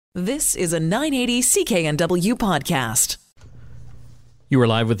This is a 980 CKNW podcast. You are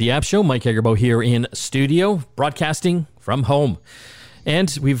live with the App Show. Mike Agerbo here in studio, broadcasting from home.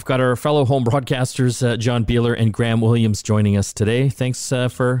 And we've got our fellow home broadcasters, John Beeler and Graham Williams, joining us today. Thanks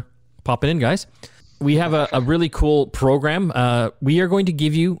for popping in, guys. We have a really cool program. We are going to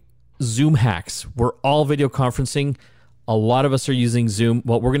give you Zoom hacks. We're all video conferencing. A lot of us are using Zoom.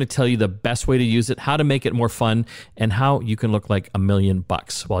 Well, we're going to tell you the best way to use it, how to make it more fun, and how you can look like $1 million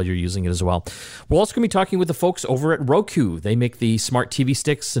while you're using it as well. We're also going to be talking with the folks over at Roku. They make the smart TV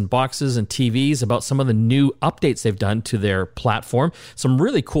sticks and boxes and TVs, about some of the new updates they've done to their platform. Some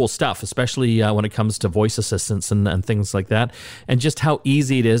really cool stuff, especially when it comes to voice assistants and things like that, and just how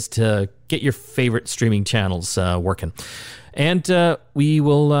easy it is to get your favorite streaming channels working. And we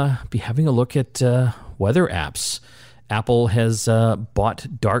will be having a look at weather apps. Apple has bought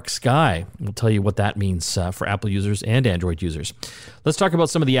Dark Sky. We'll tell you what that means for Apple users and Android users. Let's talk about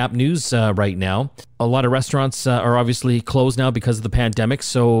some of the app news right now. A lot of restaurants are obviously closed now because of the pandemic,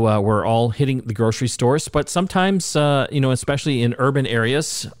 so we're all hitting the grocery stores. But sometimes, especially in urban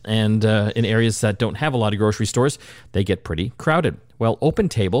areas and in areas that don't have a lot of grocery stores, they get pretty crowded. Well,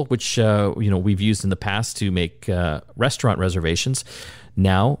 OpenTable, which we've used in the past to make restaurant reservations,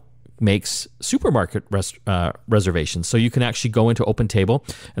 now makes supermarket reservations. So you can actually go into OpenTable,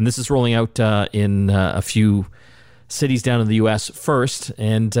 and this is rolling out in a few cities down in the U.S. first,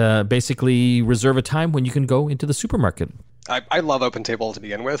 and basically reserve a time when you can go into the supermarket. I love OpenTable to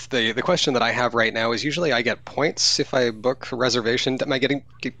begin with. The question that I have right now is usually I get points if I book a reservation. Am I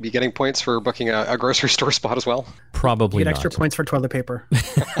be getting points for booking a grocery store spot as well? Probably you get not. Extra points for toilet paper.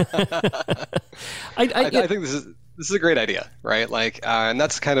 I think this is a great idea, right? And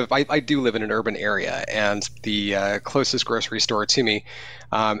that's kind of, I do live in an urban area, and the closest grocery store to me,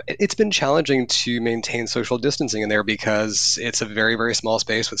 it's been challenging to maintain social distancing in there because it's a very, very small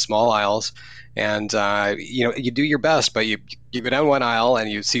space with small aisles. And, you do your best, but you go down one aisle and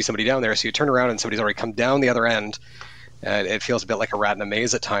you see somebody down there. So you turn around and somebody's already come down the other end. And it feels a bit like a rat in a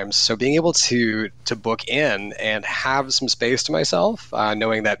maze at times. So being able to book in and have some space to myself,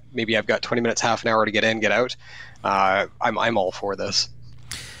 knowing that maybe I've got 20 minutes, half an hour to get in, get out, I'm all for this.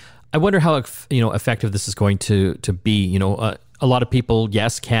 I wonder how effective this is going to be. A lot of people,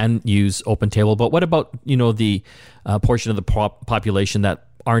 yes, can use OpenTable, but what about the portion of the population that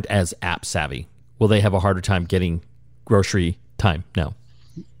aren't as app savvy? Will they have a harder time getting grocery time now?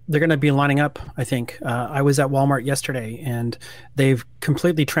 They're going to be lining up, I think. I was at Walmart yesterday, and they've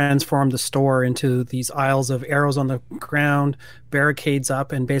completely transformed the store into these aisles of arrows on the ground, barricades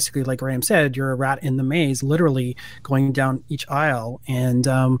up, and basically, like Graham said, you're a rat in the maze, literally going down each aisle. And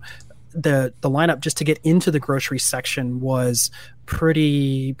the lineup just to get into the grocery section was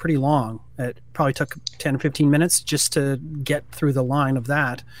pretty long. It probably took 10 or 15 minutes just to get through the line of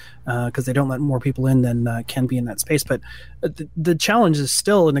that, because they don't let more people in than can be in that space. But the challenge is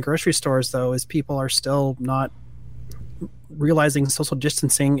still in the grocery stores, though, is people are still not realizing social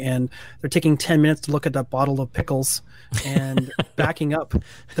distancing, and they're taking 10 minutes to look at that bottle of pickles and backing up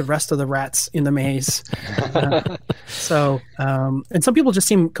the rest of the rats in the maze. And some people just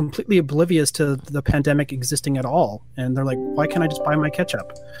seem completely oblivious to the pandemic existing at all. And they're like, why can't I just buy my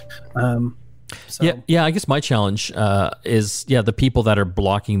ketchup? Yeah. I guess my challenge is the people that are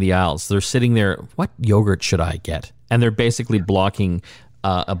blocking the aisles. They're sitting there, what yogurt should I get? And they're basically blocking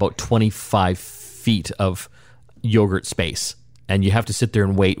about 25 feet of yogurt space, and you have to sit there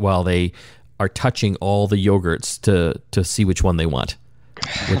and wait while they are touching all the yogurts to see which one they want,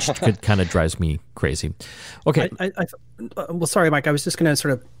 which kind of drives me crazy. Okay. Well, sorry, Mike, I was just going to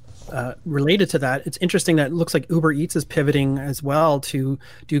sort of related to that. It's interesting that it looks like Uber Eats is pivoting as well to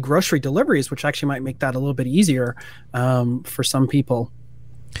do grocery deliveries, which actually might make that a little bit easier for some people.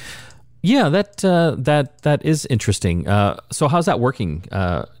 Yeah, that is interesting. So how's that working?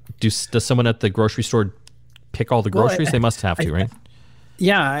 Does someone at the grocery store pick all the groceries? They must have to, right?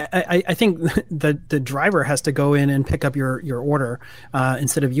 Yeah, I think the driver has to go in and pick up your order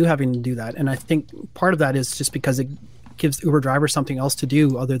instead of you having to do that. And I think part of that is just because it gives Uber drivers something else to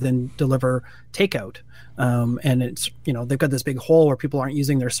do other than deliver takeout. And it's, they've got this big hole where people aren't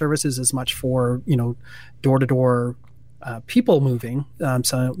using their services as much for, door-to-door people moving.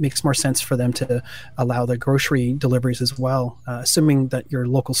 So it makes more sense for them to allow the grocery deliveries as well, assuming that your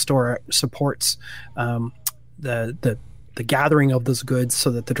local store supports the gathering of those goods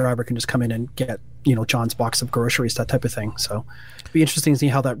so that the driver can just come in and get, John's box of groceries, that type of thing. So it'd be interesting to see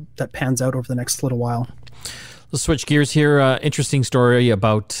how that pans out over the next little while. Let's switch gears here. Interesting story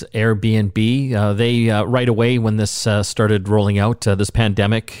about Airbnb. They right away when this started rolling out, this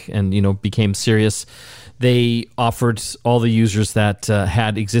pandemic, and became serious, they offered all the users that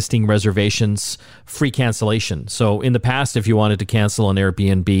had existing reservations free cancellation. So in the past, if you wanted to cancel an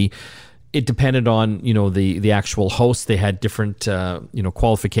Airbnb, it depended on, the actual host. They had different,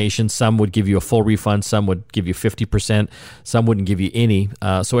 qualifications. Some would give you a full refund. Some would give you 50%. Some wouldn't give you any.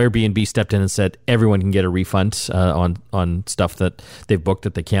 So Airbnb stepped in and said everyone can get a refund on stuff that they've booked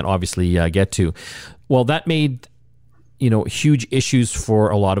that they can't obviously get to. Well, that made huge issues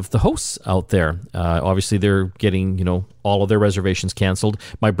for a lot of the hosts out there. Obviously, they're getting, all of their reservations canceled.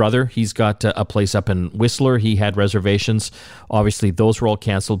 My brother, he's got a place up in Whistler. He had reservations. Obviously, those were all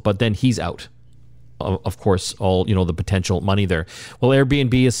canceled, but then he's out. Of course, all, the potential money there. Well,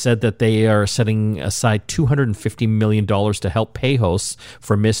 Airbnb has said that they are setting aside $250 million to help pay hosts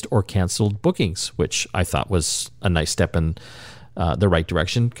for missed or canceled bookings, which I thought was a nice step in the right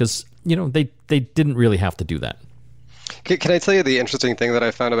direction because, they didn't really have to do that. Can I tell you the interesting thing that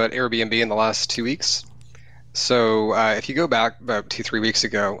I found about Airbnb in the last 2 weeks? So if you go back about 2-3 weeks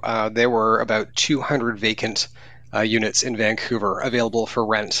ago, there were about 200 vacant units in Vancouver available for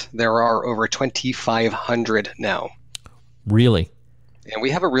rent. There are over 2,500 now. Really? And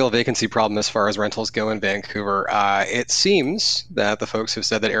we have a real vacancy problem as far as rentals go in Vancouver. It seems that the folks who've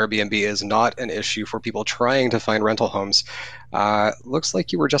said that Airbnb is not an issue for people trying to find rental homes, looks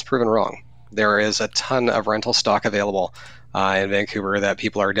like you were just proven wrong. There is a ton of rental stock available in Vancouver that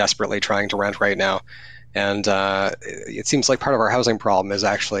people are desperately trying to rent right now. And it seems like part of our housing problem is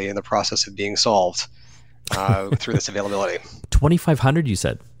actually in the process of being solved through this availability. 2,500, you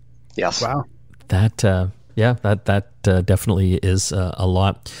said? Yes. Wow. That definitely is a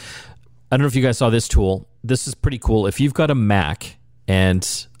lot. I don't know if you guys saw this tool. This is pretty cool. If you've got a Mac and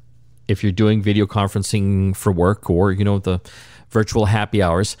if you're doing video conferencing for work or, the virtual happy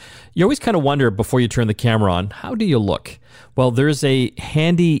hours, you always kind of wonder before you turn the camera on, how do you look? Well, there's a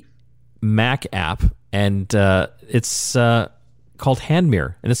handy Mac app, and it's called Hand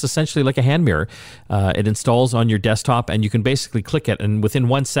Mirror, and it's essentially like a hand mirror. It installs on your desktop, and you can basically click it, and within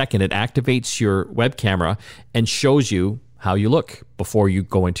 1 second, it activates your web camera and shows you how you look before you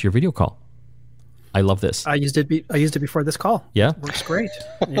go into your video call. I love this. I used it before this call. Yeah, works great.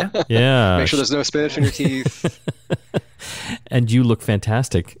 Yeah, yeah. Make sure there's no spinach in your teeth. And you look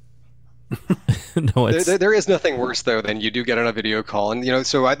fantastic. No, there is nothing worse though than you do get on a video call, and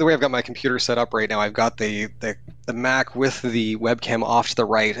so the way I've got my computer set up right now, I've got the Mac with the webcam off to the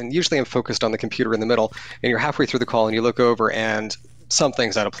right, and usually I'm focused on the computer in the middle. And you're halfway through the call, and you look over, and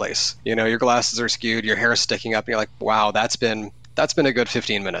something's out of place. Your glasses are skewed, your hair is sticking up, and you're like, "Wow, that's been a good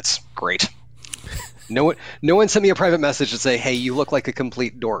 15 minutes. Great." No one sent me a private message to say, "Hey, you look like a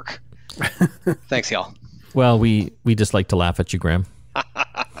complete dork." Thanks, y'all. Well, we just like to laugh at you, Graham.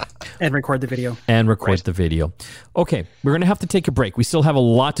 and record the video. The video. Okay, we're going to have to take a break. We still have a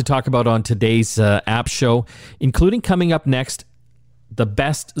lot to talk about on today's app show, including coming up next, the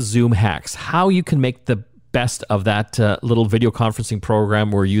best Zoom hacks. How you can make the best of that little video conferencing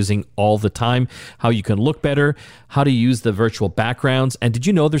program we're using all the time, how you can look better, how to use the virtual backgrounds. And did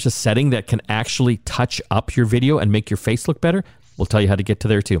you know there's a setting that can actually touch up your video and make your face look better? We'll tell you how to get to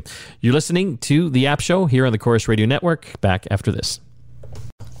there too. You're listening to The App Show here on the Corus Radio Network. Back after this.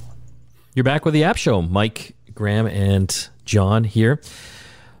 You're back with The App Show. Mike, Graham, and John here.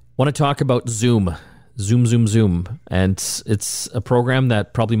 Want to talk about Zoom. Zoom. And it's a program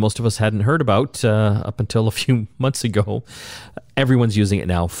that probably most of us hadn't heard about up until a few months ago. Everyone's using it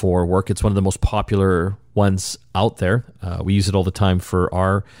now for work. It's one of the most popular ones out there. We use it all the time for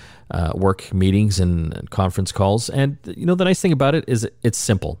our work meetings and conference calls. And, the nice thing about it is it's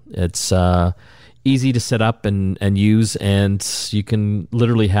simple. It's easy to set up and use, and you can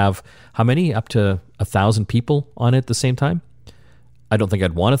literally have, how many? Up to 1,000 people on it at the same time? I don't think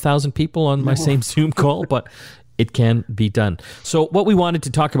I'd want 1,000 people on my same Zoom call, but it can be done. So what we wanted to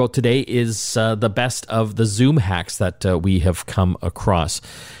talk about today is the best of the Zoom hacks that we have come across.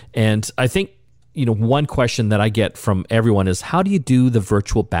 And I think, one question that I get from everyone is, how do you do the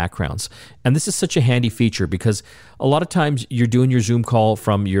virtual backgrounds? And this is such a handy feature because a lot of times you're doing your Zoom call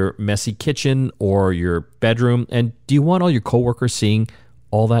from your messy kitchen or your bedroom. And do you want all your coworkers seeing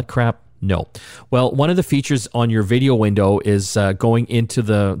all that crap? No. Well, one of the features on your video window is going into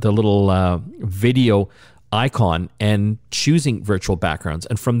the little video icon and choosing virtual backgrounds.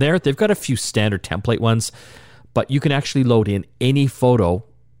 And from there, they've got a few standard template ones, but you can actually load in any photo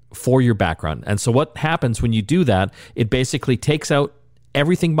for your background. And so what happens when you do that, it basically takes out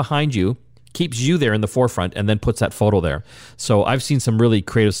everything behind you, keeps you there in the forefront, and then puts that photo there. So I've seen some really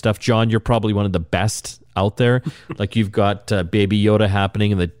creative stuff. John, you're probably one of the best out there. Like you've got Baby Yoda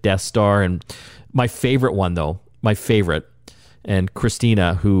happening in the Death Star. And my favorite one, though, and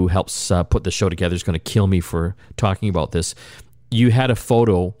Christina, who helps put the show together, is going to kill me for talking about this. You had a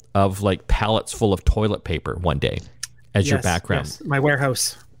photo of like pallets full of toilet paper one day as your background. Yes, my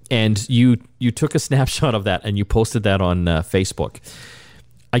warehouse. And you took a snapshot of that and you posted that on Facebook.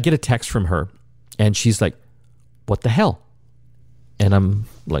 I get a text from her and she's like, "What the hell?" And I'm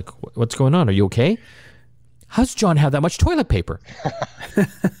like, "What's going on? Are you okay? How's John have that much toilet paper?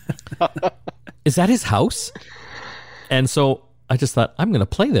 Is that his house?" And so I just thought, I'm going to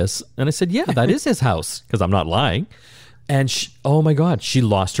play this. And I said, "Yeah, that is his house," because I'm not lying. And oh my God, she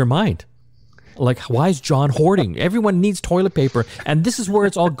lost her mind. Like, why is John hoarding? Everyone needs toilet paper. And this is where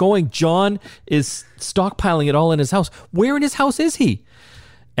it's all going. John is stockpiling it all in his house. Where in his house is he?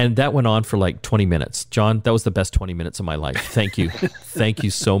 And that went on for like 20 minutes. John, that was the best 20 minutes of my life. Thank you. Thank you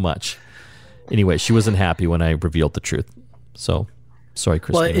so much. Anyway, she wasn't happy when I revealed the truth. So, sorry,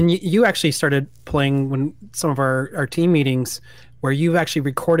 Christina. Well, and you actually started playing when some of our team meetings where you've actually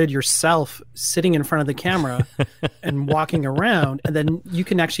recorded yourself sitting in front of the camera and walking around. And then you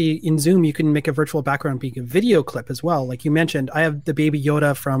can actually, in Zoom, you can make a virtual background be a video clip as well. Like you mentioned, I have the Baby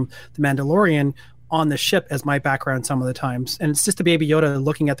Yoda from The Mandalorian on the ship as my background some of the times. And it's just a Baby Yoda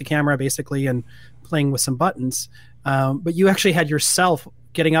looking at the camera basically and playing with some buttons. But you actually had yourself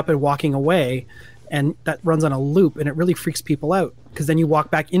getting up and walking away, and that runs on a loop, and it really freaks people out because then you walk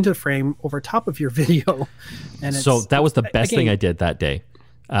back into frame over top of your video. And so that was the best thing I did that day.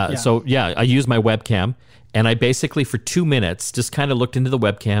 So yeah, I used my webcam, and I basically for 2 minutes just kind of looked into the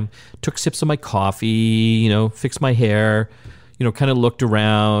webcam, took sips of my coffee, fixed my hair, kind of looked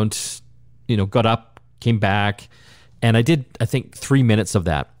around, got up, came back, and I did, I think, 3 minutes of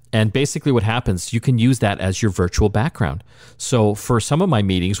that. And basically what happens, you can use that as your virtual background. So for some of my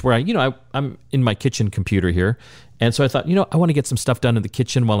meetings where I'm in my kitchen computer here, and so I thought, I want to get some stuff done in the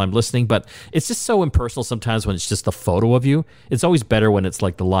kitchen while I'm listening, but it's just so impersonal sometimes when it's just a photo of you. It's always better when it's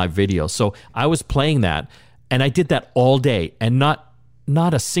like the live video. So I was playing that, and I did that all day, and not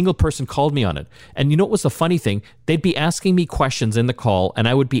a single person called me on it. And what was the funny thing? They'd be asking me questions in the call, and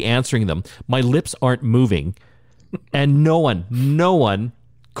I would be answering them. My lips aren't moving, and no one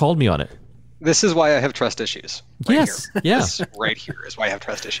called me on it. This is why I have trust issues. Yes. Here. Yeah. This right here is why I have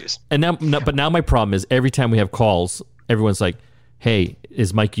trust issues. And now my problem is every time we have calls, everyone's like, "Hey,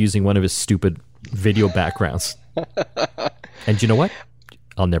 is Mike using one of his stupid video backgrounds?" And you know what?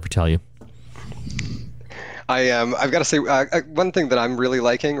 I'll never tell you. I've got to say one thing that I'm really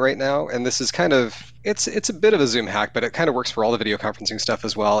liking right now, and this is kind of it's a bit of a Zoom hack, but it kind of works for all the video conferencing stuff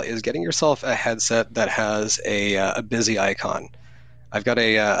as well, is getting yourself a headset that has a busy icon. I've got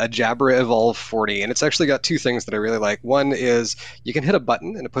a Jabra Evolve 40, and it's actually got two things that I really like. One is you can hit a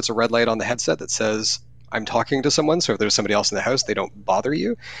button, and it puts a red light on the headset that says, "I'm talking to someone," so if there's somebody else in the house, they don't bother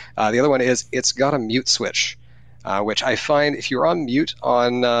you. The other one is it's got a mute switch, which I find if you're on mute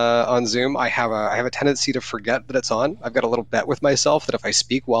on Zoom, I have a tendency to forget that it's on. I've got a little bet with myself that if I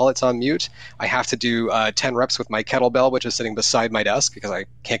speak while it's on mute, I have to do 10 reps with my kettlebell, which is sitting beside my desk because I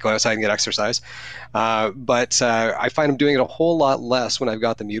can't go outside and get exercise. But I find I'm doing it a whole lot less when I've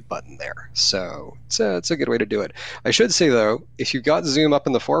got the mute button there. So it's a good way to do it. I should say, though, if you've got Zoom up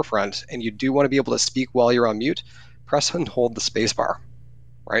in the forefront and you do want to be able to speak while you're on mute, press and hold the space bar.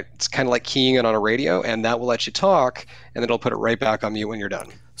 Right? It's kind of like keying it on a radio, and that will let you talk, and it'll put it right back on mute when you're done.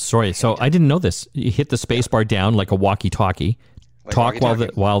 Sorry, so I didn't know this. You hit the space bar down like a walkie-talkie, talk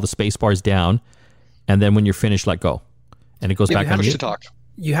while the space bar is down, and then when you're finished, let go. And it goes back on mute? To talk.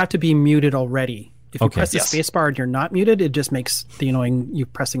 You have to be muted already. If you press the space bar and you're not muted, it just makes the annoying you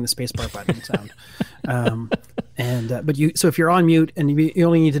pressing the space bar button sound. So if you're on mute and you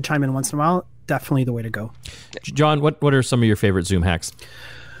only need to chime in once in a while, definitely the way to go. John, what are some of your favorite Zoom hacks?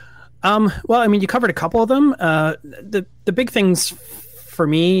 Well, I mean, you covered a couple of them. The big things for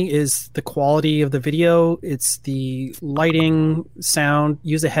me is the quality of the video. It's the lighting, sound.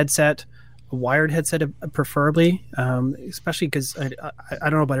 Use a headset, a wired headset preferably, especially because I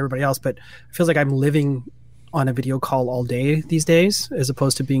don't know about everybody else, but it feels like I'm living on a video call all day these days as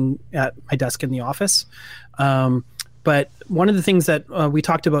opposed to being at my desk in the office. But one of the things that we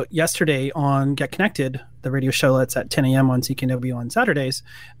talked about yesterday on Get Connected, the radio show that's at 10 a.m. on CKNW on Saturdays,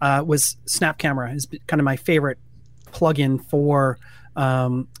 was Snap Camera. Is kind of my favorite plugin for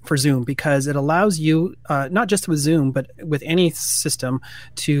Zoom because it allows you, not just with Zoom, but with any system,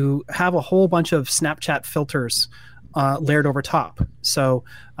 to have a whole bunch of Snapchat filters layered over top. So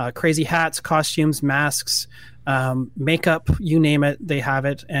crazy hats, costumes, masks, makeup, you name it, they have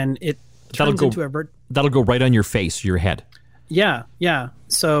it. And it turns into a that'll go right on your face, your head. Yeah.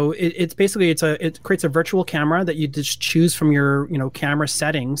 So it's basically it creates a virtual camera that you just choose from your camera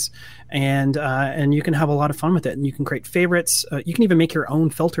settings, and you can have a lot of fun with it. And you can create favorites. You can even make your own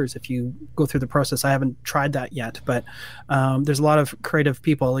filters if you go through the process. I haven't tried that yet, but there's a lot of creative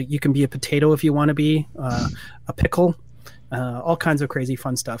people. Like, you can be a potato if you want to be a pickle. All kinds of crazy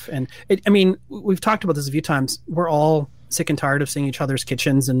fun stuff. And we've talked about this a few times. We're all sick and tired of seeing each other's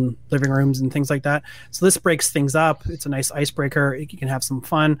kitchens and living rooms and things like that. So this breaks things up. It's a nice icebreaker. You can have some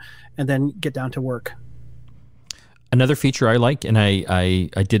fun and then get down to work. Another feature I like, and I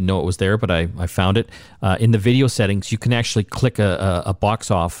didn't know it was there, but I found it, in the video settings, you can actually click a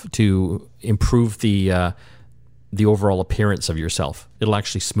box off to improve the overall appearance of yourself. It'll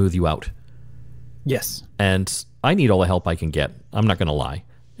actually smooth you out. Yes. And I need all the help I can get. I'm not going to lie.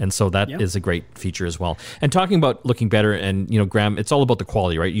 And so that is a great feature as well. And talking about looking better, and Graham, it's all about the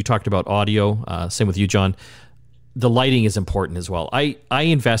quality, right? You talked about audio. Same with you, John. The lighting is important as well. I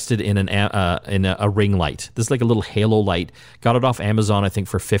invested in a ring light. This is like a little halo light. Got it off Amazon, I think,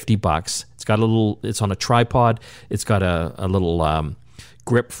 for $50. It's on a tripod. It's got a little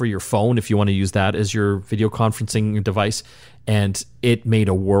grip for your phone if you want to use that as your video conferencing device. And it made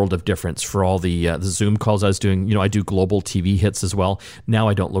a world of difference for all the Zoom calls I was doing. I do global TV hits as well. Now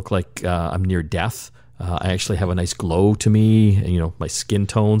I don't look like I'm near death. I actually have a nice glow to me. My skin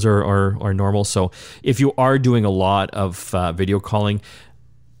tones are normal. So if you are doing a lot of video calling,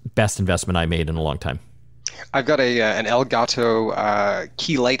 best investment I made in a long time. I've got an Elgato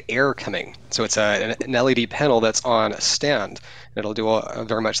Key Light Air coming. So it's an LED panel that's on a stand. It'll do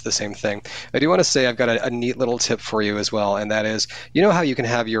very much the same thing. I do want to say I've got a neat little tip for you as well, and that is, how you can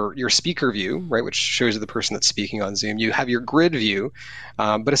have your speaker view, right, which shows you the person that's speaking on Zoom. You have your grid view,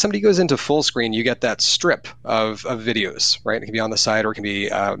 but if somebody goes into full screen, you get that strip of videos, right? It can be on the side or it can be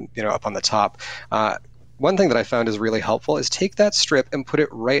up on the top. One thing that I found is really helpful is take that strip and put it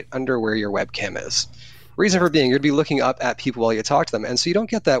right under where your webcam is. Reason for being, you'd be looking up at people while you talk to them, and so you don't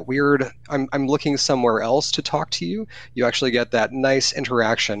get that weird, I'm looking somewhere else to talk to you. You actually get that nice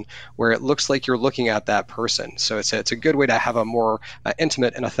interaction where it looks like you're looking at that person. So it's a good way to have a more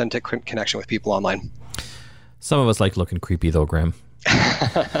intimate and authentic connection with people online. Some of us like looking creepy though, Graham.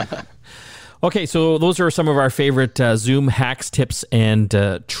 Okay, so those are some of our favorite Zoom hacks, tips, and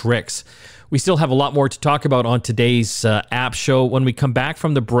tricks. We still have a lot more to talk about on today's app show. When we come back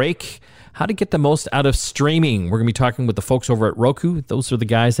from the break, how to get the most out of streaming. We're going to be talking with the folks over at Roku. Those are the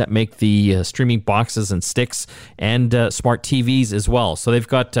guys that make the streaming boxes and sticks and smart TVs as well. So they've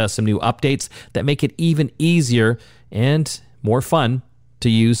got some new updates that make it even easier and more fun to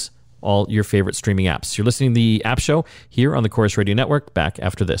use all your favorite streaming apps. You're listening to the App Show here on the Corus Radio Network. Back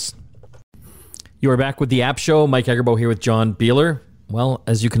after this. You are back with the App Show. Mike Agerbo here with John Beeler. Well,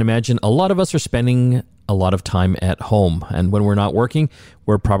 as you can imagine, a lot of us are spending a lot of time at home. And when we're not working,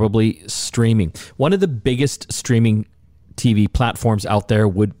 we're probably streaming. One of the biggest streaming TV platforms out there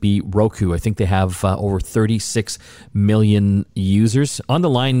would be Roku. I think they have over 36 million users. On the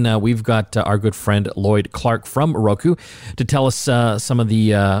line, we've got our good friend Lloyd Clark from Roku to tell us some of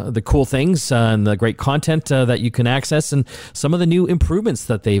the cool things and the great content that you can access and some of the new improvements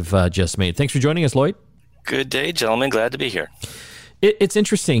that they've just made. Thanks for joining us, Lloyd. Good day, gentlemen. Glad to be here. It's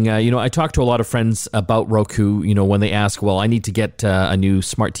interesting. I talk to a lot of friends about Roku, when they ask, well, I need to get a new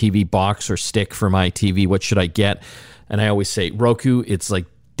smart TV box or stick for my TV. What should I get? And I always say Roku, it's like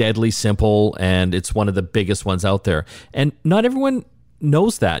deadly simple and it's one of the biggest ones out there. And not everyone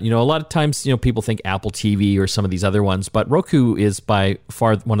knows that. A lot of times, people think Apple TV or some of these other ones, but Roku is by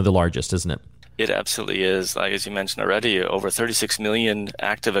far one of the largest, isn't it? It absolutely is. Like, as you mentioned already, over 36 million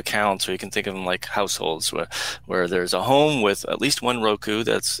active accounts, or you can think of them like households where there's a home with at least one Roku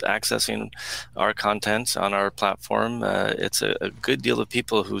that's accessing our content on our platform. It's a good deal of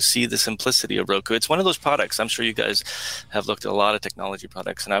people who see the simplicity of Roku. It's one of those products. I'm sure you guys have looked at a lot of technology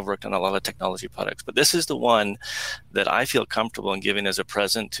products, and I've worked on a lot of technology products, but this is the one that I feel comfortable in giving as a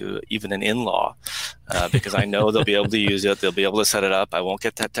present to even an in-law, because I know they'll be able to use it. They'll be able to set it up. I won't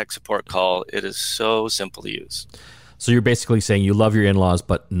get that tech support call. It is so simple to use. So you're basically saying you love your in-laws,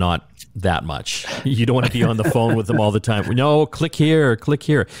 but not that much. You don't want to be on the phone with them all the time. No, click here.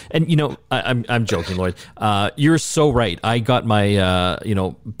 And I'm joking, Lloyd. You're so right. I got my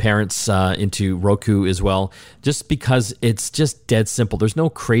parents into Roku as well, just because it's just dead simple. There's no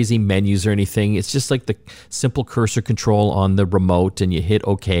crazy menus or anything. It's just like the simple cursor control on the remote, and you hit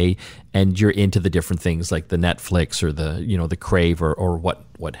OK, and you're into the different things like the Netflix or the the Crave or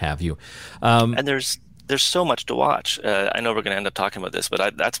what have you. And there's there's so much to watch. I know we're going to end up talking about this,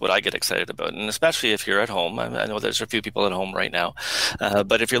 but that's what I get excited about. And especially if you're at home. I know there's a few people at home right now.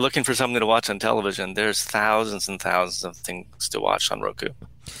 But if you're looking for something to watch on television, there's thousands and thousands of things to watch on Roku.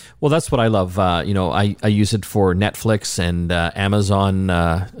 Well, that's what I love. I use it for Netflix and Amazon,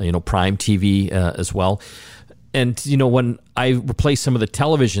 Prime TV as well. And, when I replace some of the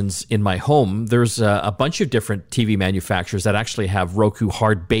televisions in my home, there's a bunch of different TV manufacturers that actually have Roku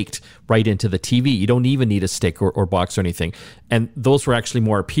hard baked right into the TV. You don't even need a stick or box or anything. And those were actually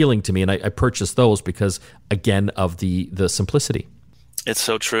more appealing to me. And I purchased those because, again, of the simplicity. It's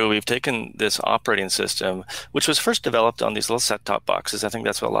so true. We've taken this operating system, which was first developed on these little set-top boxes. I think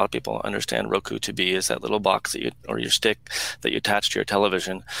that's what a lot of people understand Roku to be, is that little box or your stick that you attach to your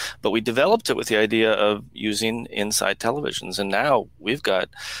television. But we developed it with the idea of using inside televisions. And now we've got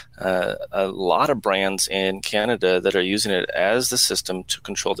a lot of brands in Canada that are using it as the system to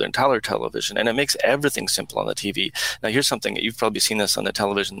control their entire television. And it makes everything simple on the TV. Now, here's something that you've probably seen this on the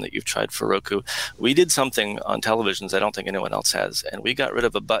television that you've tried for Roku. We did something on televisions I don't think anyone else has. And we got rid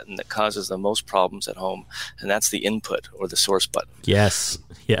of a button that causes the most problems at home, and that's the input or the source button. Yes.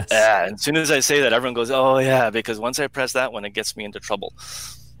 And as soon as I say that, everyone goes, "Oh yeah," because once I press that one, it gets me into trouble.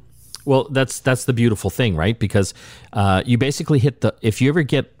 Well, that's the beautiful thing, right? Because you basically hit if you ever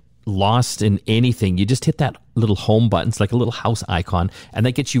get lost in anything, you just hit that little home button. It's like a little house icon, and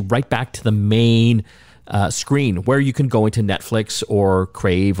that gets you right back to the main screen where you can go into Netflix or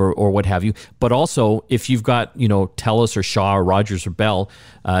Crave or what have you. But also, if you've got, TELUS or Shaw or Rogers or Bell,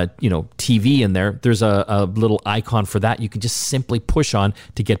 TV in there, there's a little icon for that. You can just simply push on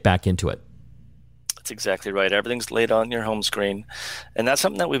to get back into it. That's exactly right. Everything's laid on your home screen. And that's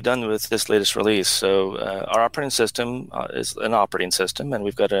something that we've done with this latest release. So our operating system is an operating system, and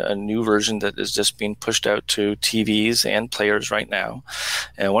we've got a new version that is just being pushed out to TVs and players right now.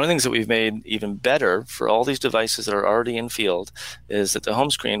 And one of the things that we've made even better for all these devices that are already in field is that the home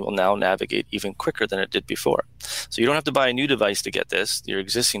screen will now navigate even quicker than it did before. So you don't have to buy a new device to get this. Your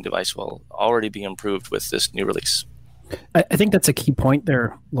existing device will already be improved with this new release. I think that's a key point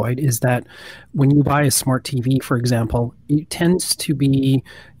there, Lloyd, is that when you buy a smart TV, for example, it tends to be,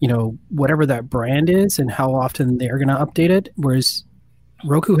 whatever that brand is and how often they're going to update it. Whereas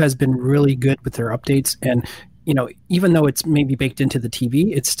Roku has been really good with their updates. And, even though it's maybe baked into the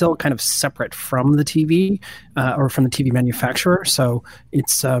TV, it's still kind of separate from the TV or from the TV manufacturer. So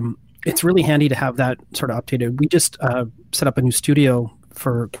it's really handy to have that sort of updated. We just set up a new studio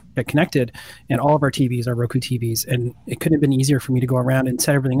for Get Connected, and all of our TVs are Roku TVs, and it couldn't have been easier for me to go around and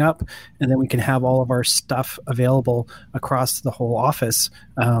set everything up, and then we can have all of our stuff available across the whole office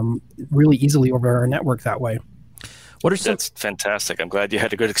really easily over our network that way. That's fantastic. I'm glad you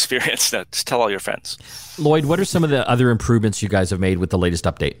had a good experience. Now, just tell all your friends. Lloyd, what are some of the other improvements you guys have made with the latest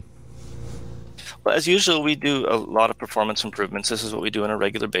update? Well, as usual, we do a lot of performance improvements. This is what we do on a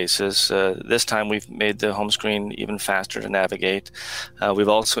regular basis. This time, we've made the home screen even faster to navigate. We've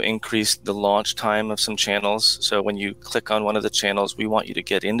also increased the launch time of some channels. So when you click on one of the channels, we want you to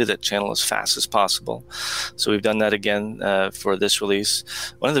get into that channel as fast as possible. So we've done that again for this release.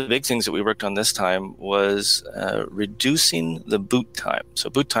 One of the big things that we worked on this time was reducing the boot time. So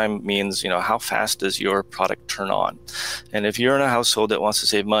boot time means, how fast does your product turn on? And if you're in a household that wants to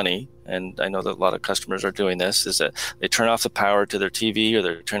save money, and I know that a lot of customers are doing this, is that they turn off the power to their TV or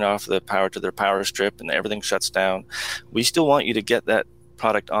they turn off the power to their power strip and everything shuts down. We still want you to get that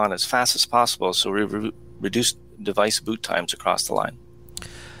product on as fast as possible, so we reduce device boot times across the line.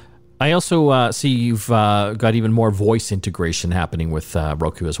 I also see you've got even more voice integration happening with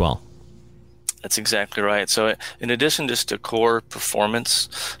Roku as well. That's exactly right. So in addition just to core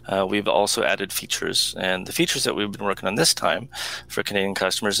performance, we've also added features. And the features that we've been working on this time for Canadian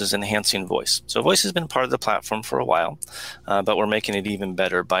customers is enhancing voice. So voice has been part of the platform for a while, but we're making it even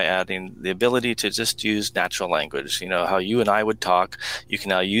better by adding the ability to just use natural language. How you and I would talk, you can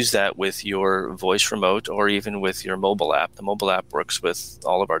now use that with your voice remote or even with your mobile app. The mobile app works with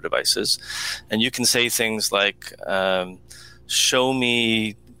all of our devices. And you can say things like, show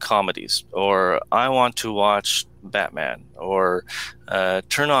me comedies, or I want to watch Batman, or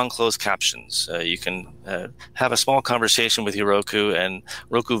turn on closed captions. You can have a small conversation with your Roku, and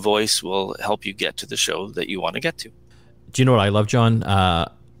Roku Voice will help you get to the show that you want to get to. Do you know what I love, John?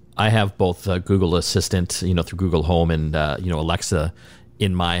 I have both Google Assistant, through Google Home, and Alexa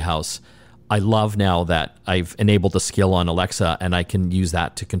in my house. I love now that I've enabled the skill on Alexa, and I can use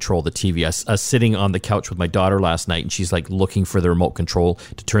that to control the TV. I was sitting on the couch with my daughter last night, and she's like looking for the remote control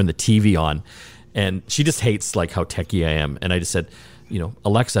to turn the TV on, and she just hates like how techie I am. And I just said,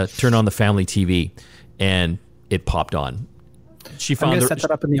 Alexa, turn on the family TV, and it popped on. she I'm found going to set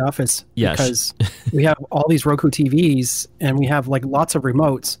that up in the office because we have all these Roku TVs and we have like lots of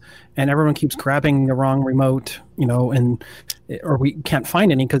remotes, and everyone keeps grabbing the wrong remote, or we can't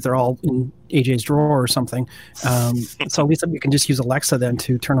find any because they're all in AJ's drawer or something. So at least we can just use Alexa then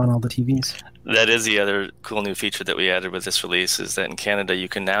to turn on all the TVs. That is the other cool new feature that we added with this release, is that in Canada, you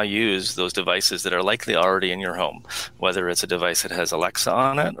can now use those devices that are likely already in your home, whether it's a device that has Alexa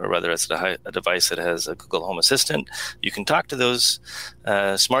on it or whether it's a device that has a Google Home Assistant. You can talk to those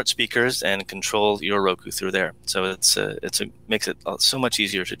smart speakers and control your Roku through there. So it makes it so much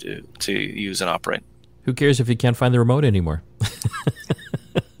easier to use and operate. Who cares if you can't find the remote anymore?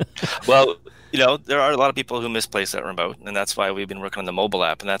 Well, there are a lot of people who misplace that remote, and that's why we've been working on the mobile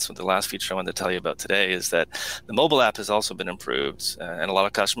app. And that's what the last feature I wanted to tell you about today is that the mobile app has also been improved, and a lot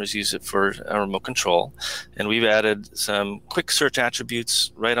of customers use it for remote control. And we've added some quick search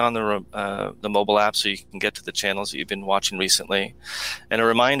attributes right on the mobile app, so you can get to the channels that you've been watching recently. And a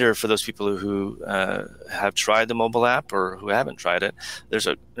reminder for those people who have tried the mobile app or who haven't tried it, there's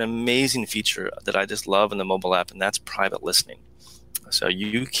an amazing feature that I just love in the mobile app, and that's private listening. So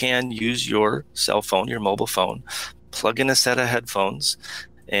you can use your cell phone, your mobile phone, plug in a set of headphones,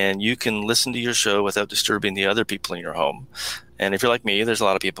 and you can listen to your show without disturbing the other people in your home. And if you're like me, there's a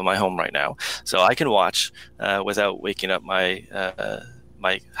lot of people in my home right now. So I can watch without waking up my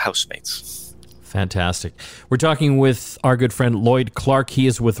housemates. Fantastic. We're talking with our good friend Lloyd Clark. He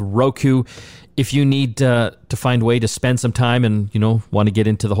is with Roku. If you need to find a way to spend some time and, want to get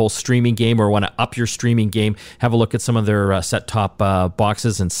into the whole streaming game or want to up your streaming game, have a look at some of their set-top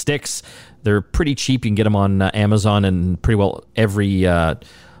boxes and sticks. They're pretty cheap. You can get them on Amazon and pretty well every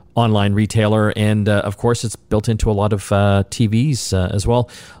online retailer. And, of course, it's built into a lot of TVs as well.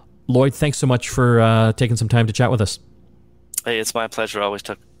 Lloyd, thanks so much for taking some time to chat with us. Hey, it's my pleasure. Always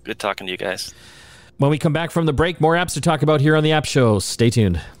good talking to you guys. When we come back from the break, more apps to talk about here on the App Show. Stay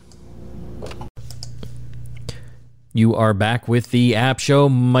tuned. You are back with the App Show.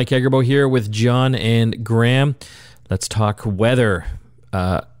 Mike Agerbo here with John and Graham. Let's talk weather.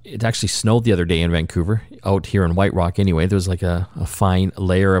 It actually snowed the other day in Vancouver, out here in White Rock anyway. There was like a fine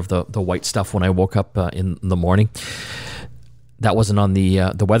layer of the white stuff when I woke up in the morning. That wasn't on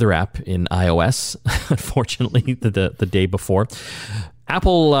the weather app in iOS, unfortunately, the day before.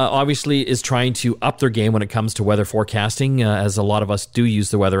 Apple obviously is trying to up their game when it comes to weather forecasting, as a lot of us do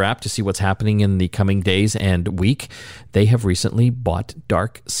use the weather app to see what's happening in the coming days and week. They have recently bought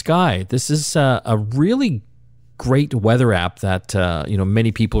Dark Sky. This is a really great weather app that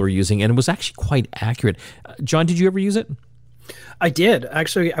many people are using, and it was actually quite accurate. John, did you ever use it? I did.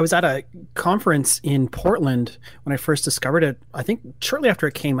 Actually, I was at a conference in Portland when I first discovered it, I think shortly after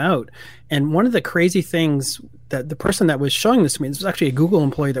it came out. And one of the crazy things that the person that was showing this to me, this was actually a Google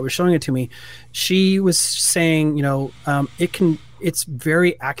employee that was showing it to me, she was saying, it's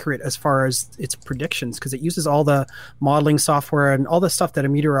very accurate as far as its predictions because it uses all the modeling software and all the stuff that a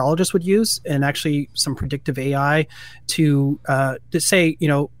meteorologist would use, and actually some predictive AI to say,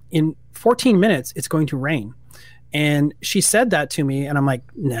 in 14 minutes, it's going to rain. And she said that to me, and I'm like,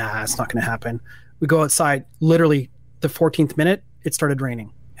 nah, it's not going to happen. We go outside, literally the 14th minute, it started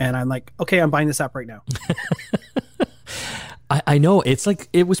raining. And I'm like, okay, I'm buying this app right now. I know. It's like,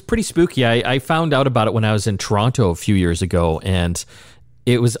 it was pretty spooky. I found out about it when I was in Toronto a few years ago, and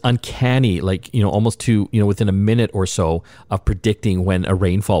it was uncanny, like, almost to, within a minute or so of predicting when a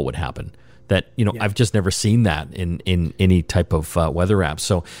rainfall would happen. That, I've just never seen that in any type of weather app.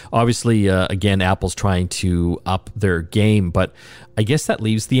 So obviously, again, Apple's trying to up their game, but I guess that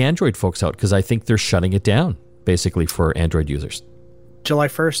leaves the Android folks out because I think they're shutting it down basically for Android users. July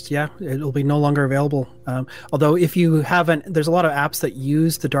 1st, yeah, it'll be no longer available. Although if you haven't, there's a lot of apps that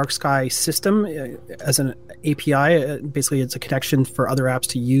use the Dark Sky system as an API. Basically, it's a connection for other apps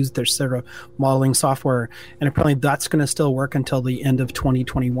to use their sort of modeling software. And apparently that's going to still work until the end of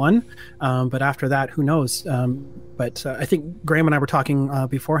 2021. But after that, who knows? But I think Graham and I were talking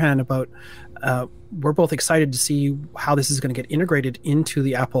beforehand about we're both excited to see how this is going to get integrated into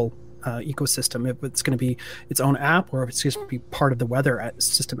the Apple ecosystem, if it's going to be its own app or if it's just going to be part of the weather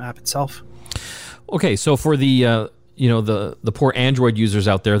system app itself. Okay, so for the the poor Android users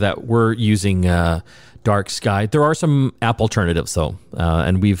out there that were using Dark Sky, there are some app alternatives though,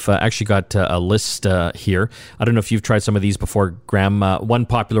 and we've actually got a list here. I don't know if you've tried some of these before, Graham. One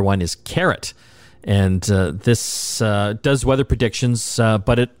popular one is Carrot. And this does weather predictions,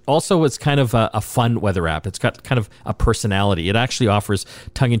 but it also is kind of a fun weather app. It's got kind of a personality. It actually offers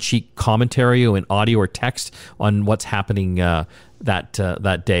tongue-in-cheek commentary in audio or text on what's happening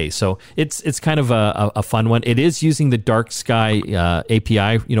that day. So it's kind of a fun one. It is using the Dark Sky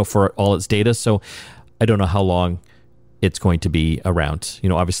API, for all its data. So I don't know how long it's going to be around.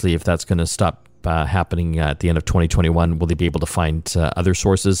 Obviously, if that's going to stop happening at the end of 2021, will they be able to find other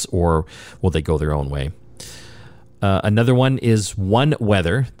sources, or will they go their own way? Another one is One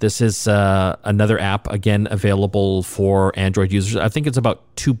Weather. This is another app, again, available for Android users. I think it's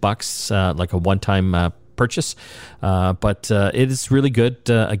about $2, like a one-time purchase. But it is really good,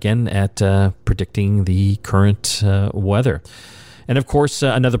 again, at predicting the current weather. And of course,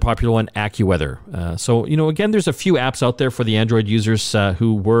 another popular one, AccuWeather. So, again, there's a few apps out there for the Android users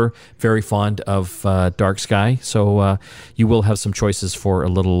who were very fond of dark sky. So you will have some choices for a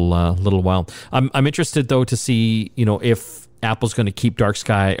little while. I'm interested, though, to see, if Apple's going to keep dark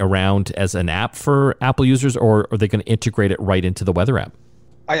sky around as an app for Apple users, or are they going to integrate it right into the weather app?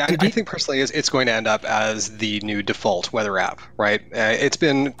 I think personally it's going to end up as the new default weather app, right? It's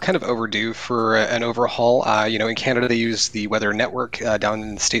been kind of overdue for an overhaul. In Canada they use the Weather Network. Down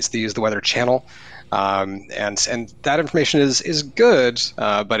in the States they use the Weather Channel, and that information is good,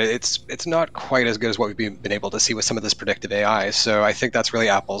 but it's not quite as good as what we've been able to see with some of this predictive AI. So I think that's really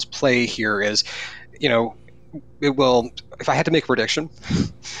Apple's play here. Is it will, if I had to make a prediction,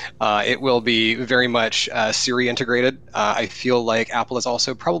 it will be very much Siri integrated. I feel like Apple is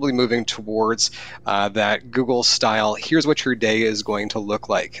also probably moving towards that Google style, here's what your day is going to look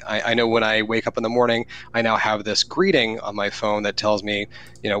like. I know when I wake up in the morning, I now have this greeting on my phone that tells me,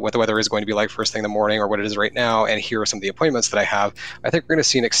 what the weather is going to be like first thing in the morning, or what it is right now, and here are some of the appointments that I have. I think we're going to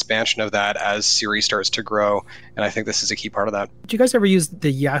see an expansion of that as Siri starts to grow, and I think this is a key part of that. Do you guys ever use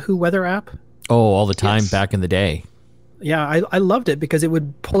the Yahoo Weather app? Oh, all the time. Yes. Back in the day. Yeah, I loved it because it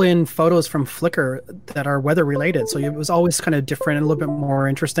would pull in photos from Flickr that are weather related. So it was always kind of different and a little bit more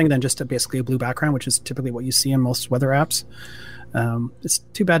interesting than just basically a blue background, which is typically what you see in most weather apps. It's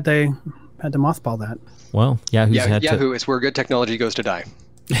too bad they had to mothball that. Well, Yahoo is where good technology goes to die.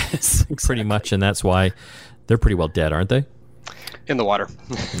 Yes, exactly. Pretty much, and that's why they're pretty well dead, aren't they? In the water.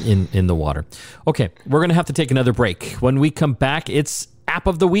 in the water. Okay, we're going to have to take another break. When we come back, it's App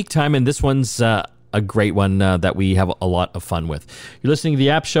of the Week time, and this one's a great one that we have a lot of fun with. You're listening to The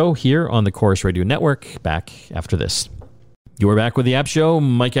App Show here on the Corus Radio Network. Back after this. You are back with The App Show.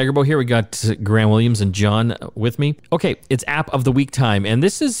 Mike Agerbo here. We got Graham Williams and John with me. Okay, it's App of the Week time, and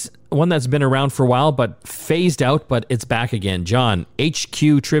this is one that's been around for a while, but phased out, but it's back again. John,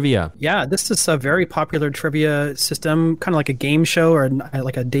 HQ Trivia. Yeah, this is a very popular trivia system, kind of like a game show or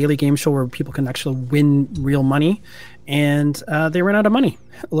like a daily game show where people can actually win real money. And they ran out of money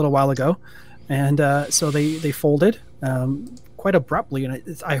a little while ago. And so they folded quite abruptly.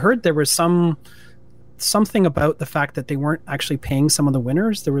 And I heard there was something about the fact that they weren't actually paying some of the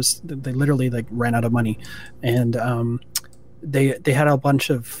winners. They literally ran out of money, and they had a bunch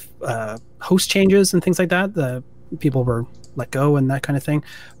of host changes and things like that. The people were let go and that kind of thing.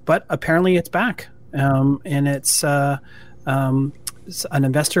 But apparently it's back, and it's an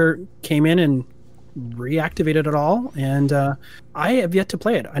investor came in and reactivated it all, and I have yet to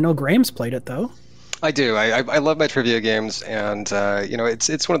play it. I know Graham's played it though. I do. I love my trivia games, and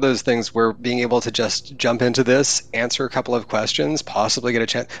it's one of those things where being able to just jump into this, answer a couple of questions, possibly get a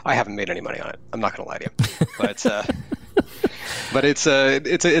chance. I haven't made any money on it. I'm not going to lie to you, but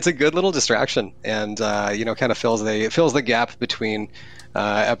it's a good little distraction, and kind of fills the gap between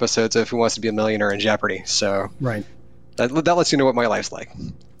episodes of Who Wants to Be a Millionaire and Jeopardy. So right, that lets you know what my life's like.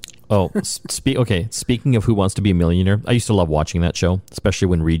 Oh, speaking of Who Wants to Be a Millionaire, I used to love watching that show, especially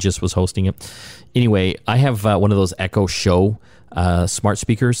when Regis was hosting it. Anyway, I have one of those Echo Show smart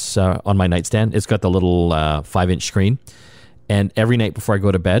speakers on my nightstand. It's got the little 5-inch screen. And every night before I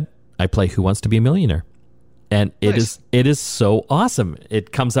go to bed, I play Who Wants to Be a Millionaire. And Nice. it is so awesome.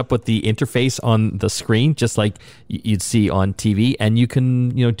 It comes up with the interface on the screen, just like you'd see on TV. And you can,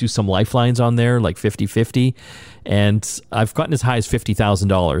 do some lifelines on there, like 50-50. And I've gotten as high as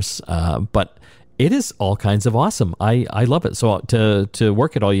 $50,000. But it is all kinds of awesome. I love it. So to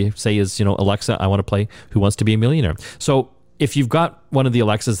work it, all you say is, Alexa, I want to play Who Wants to Be a Millionaire. So if you've got one of the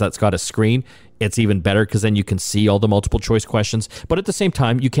Alexas that's got a screen, it's even better because then you can see all the multiple choice questions. But at the same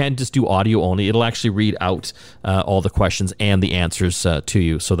time, you can just do audio only. It'll actually read out all the questions and the answers to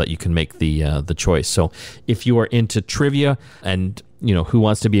you so that you can make the choice. So if you are into trivia and Who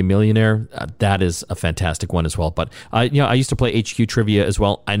Wants to Be a Millionaire, that is a fantastic one as well. But I used to play HQ Trivia as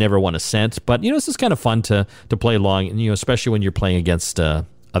well. I never won a cent, but this is kind of fun to play along, and especially when you're playing against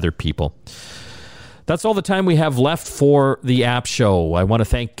other people. That's all the time we have left for the App Show. I want to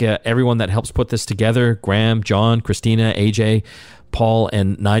thank everyone that helps put this together: Graham, John, Christina, AJ, Paul,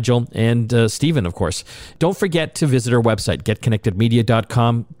 and Nigel, and Stephen, of course. Don't forget to visit our website,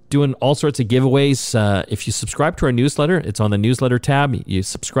 getconnectedmedia.com. doing all sorts of giveaways. If you subscribe to our newsletter, it's on the newsletter tab. You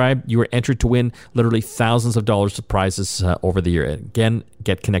subscribe, you are entered to win literally thousands of dollars of prizes over the year. Again,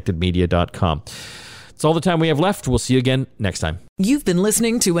 getconnectedmedia.com. That's all the time we have left. We'll see you again next time. You've been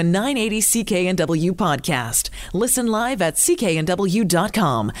listening to a 980 CKNW podcast. Listen live at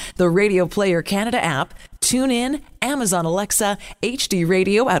cknw.com, the Radio Player Canada app, TuneIn, Amazon Alexa, HD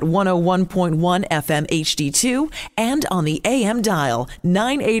Radio at 101.1 FM HD2, and on the AM dial,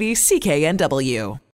 980 CKNW.